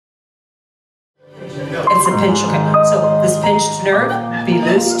It's a pinch, okay. So this pinched nerve, be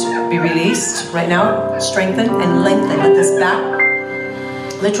loosed, be released right now. Strengthen and lengthen. Let this back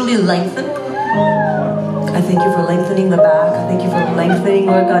literally lengthen. I thank you for lengthening the back. I thank you for lengthening,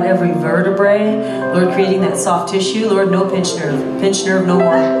 Lord God, every vertebrae. Lord, creating that soft tissue. Lord, no pinched nerve. Pinched nerve no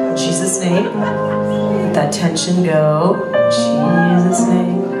more. In Jesus' name. Let that tension go. In Jesus'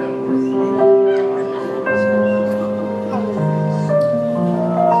 name.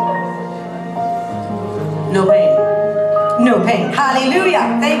 No pain. No pain.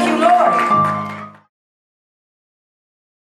 Hallelujah. Thank you, Lord.